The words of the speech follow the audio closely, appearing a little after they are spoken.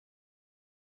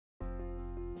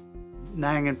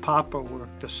Nang and Papa were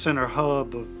the center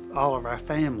hub of all of our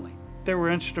family. They were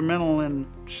instrumental in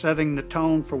setting the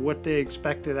tone for what they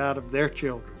expected out of their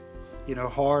children. You know,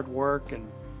 hard work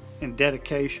and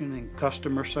dedication and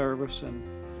customer service, and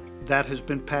that has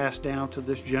been passed down to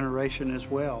this generation as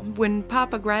well. When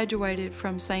Papa graduated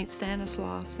from St.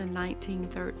 Stanislaus in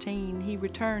 1913, he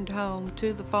returned home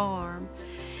to the farm.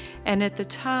 And at the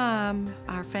time,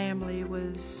 our family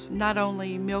was not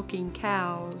only milking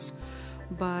cows,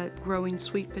 but growing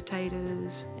sweet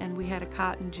potatoes, and we had a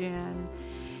cotton gin.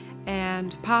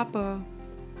 And Papa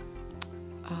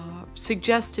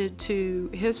suggested to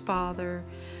his father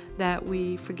that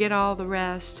we forget all the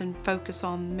rest and focus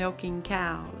on milking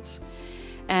cows.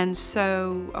 And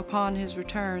so upon his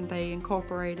return, they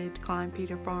incorporated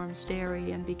Kleinpeter Farms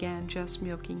Dairy and began just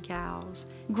milking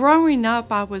cows. Growing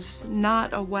up, I was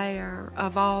not aware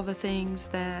of all the things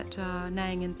that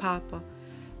Nang and Papa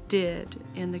did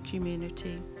in the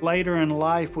community. Later in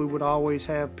life, we would always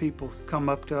have people come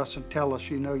up to us and tell us,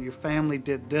 you know, your family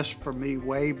did this for me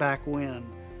way back when,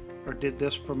 or did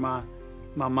this for my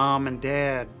mom and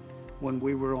dad when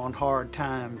we were on hard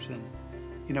times. And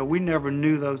you know, we never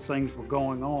knew those things were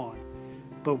going on,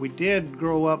 but we did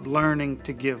grow up learning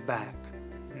to give back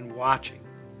and watching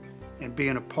and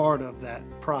being a part of that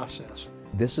process.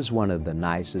 This is one of the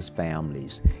nicest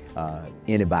families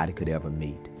anybody could ever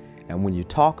meet. And when you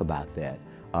talk about that,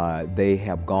 they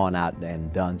have gone out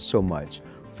and done so much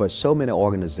for so many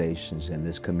organizations in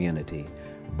this community,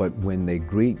 but when they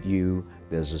greet you,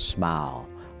 there's a smile.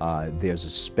 There's a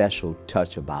special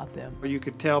touch about them. You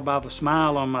could tell by the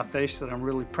smile on my face that I'm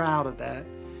really proud of that,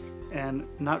 and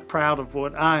not proud of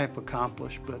what I have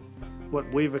accomplished, but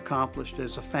what we've accomplished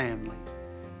as a family.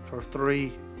 For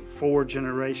 3, 4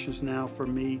 generations now for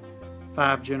me,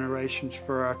 5 generations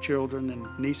for our children and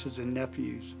nieces and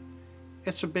nephews.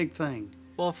 It's a big thing.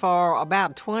 Well, for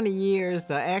about 20 years,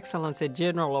 the Excellence at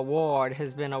General Award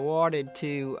has been awarded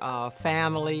to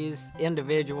families,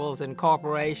 individuals, and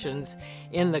corporations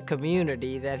in the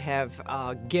community that have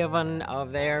given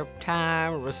of their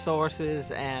time,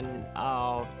 resources, and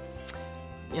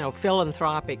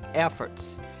philanthropic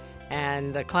efforts.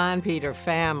 And the Kleinpeter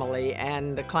family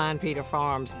and the Kleinpeter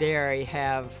Farms Dairy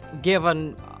have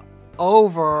given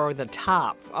over the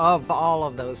top of all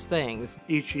of those things.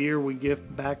 Each year we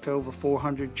give back to over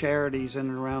 400 charities in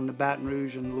and around the Baton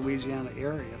Rouge and Louisiana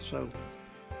area, so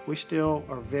we still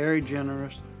are very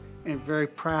generous and very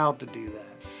proud to do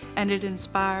that. And it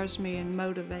inspires me and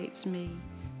motivates me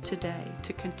today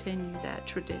to continue that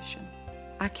tradition.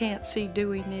 I can't see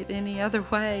doing it any other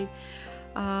way,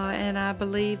 and I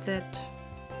believe that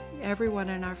everyone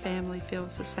in our family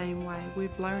feels the same way.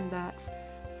 We've learned that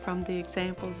from the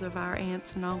examples of our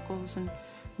aunts and uncles and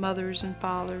mothers and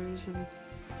fathers and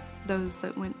those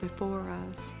that went before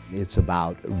us. It's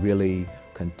about really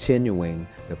continuing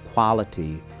the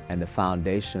quality and the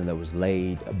foundation that was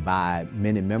laid by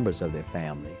many members of their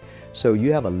family. So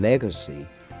you have a legacy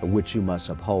which you must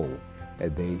uphold.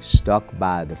 They stuck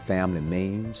by the family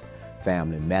means,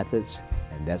 family methods,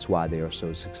 and that's why they are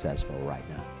so successful right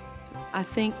now. I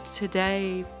think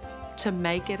today, to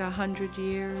make it 100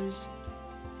 years,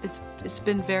 it's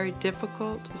been very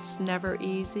difficult. It's never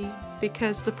easy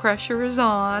because the pressure is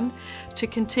on to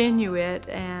continue it,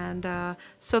 and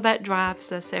so that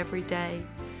drives us every day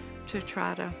to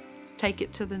try to take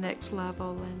it to the next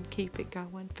level and keep it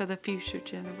going for the future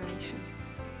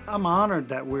generations. I'm honored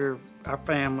that our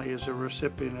family is a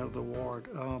recipient of the award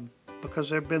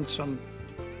because there have been some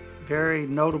very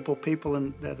notable people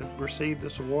that have received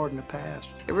this award in the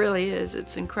past. It really is.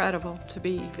 It's incredible to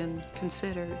be even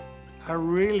considered. I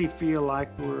really feel like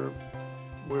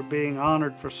we're being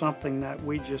honored for something that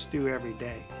we just do every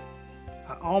day.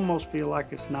 I almost feel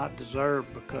like it's not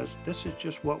deserved because this is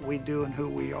just what we do and who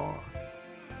we are.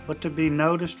 But to be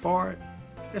noticed for it,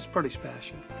 it's pretty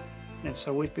special. And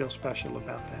so we feel special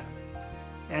about that.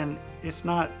 And it's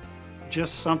not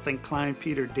just something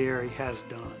Kleinpeter Dairy has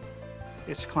done.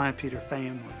 It's Kleinpeter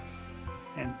family.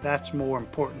 And that's more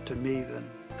important to me than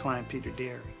Kleinpeter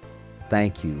Dairy.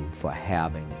 Thank you for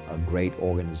having a great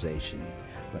organization.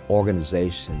 But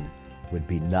organization would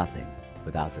be nothing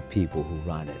without the people who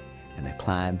run it. And the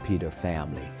Kleinpeter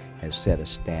family has set a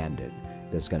standard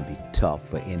that's going to be tough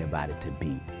for anybody to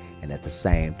beat. And at the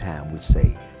same time, we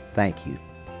say thank you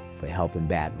for helping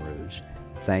Baton Rouge.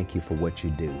 Thank you for what you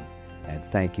do. And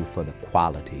thank you for the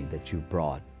quality that you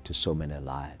brought to so many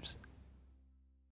lives.